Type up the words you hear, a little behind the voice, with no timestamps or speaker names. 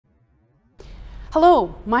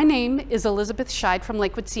Hello, my name is Elizabeth Scheid from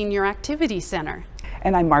Lakewood Senior Activity Center.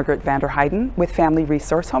 And I'm Margaret Vanderheiden with Family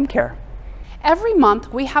Resource Home Care. Every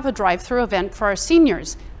month we have a drive-through event for our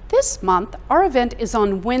seniors. This month our event is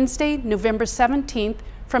on Wednesday, November 17th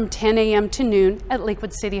from 10 a.m. to noon at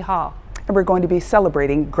Lakewood City Hall. And we're going to be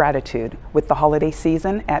celebrating gratitude with the holiday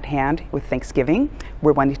season at hand with Thanksgiving.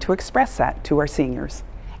 We're wanting to express that to our seniors.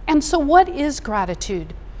 And so what is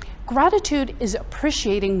gratitude? Gratitude is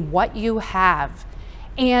appreciating what you have.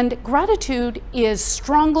 And gratitude is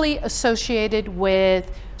strongly associated with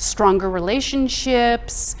stronger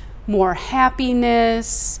relationships, more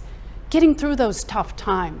happiness, getting through those tough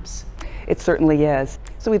times. It certainly is.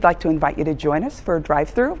 So we'd like to invite you to join us for a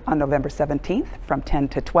drive-through on November 17th from 10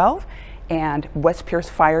 to 12. And West Pierce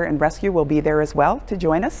Fire and Rescue will be there as well to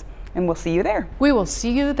join us. And we'll see you there. We will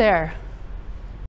see you there.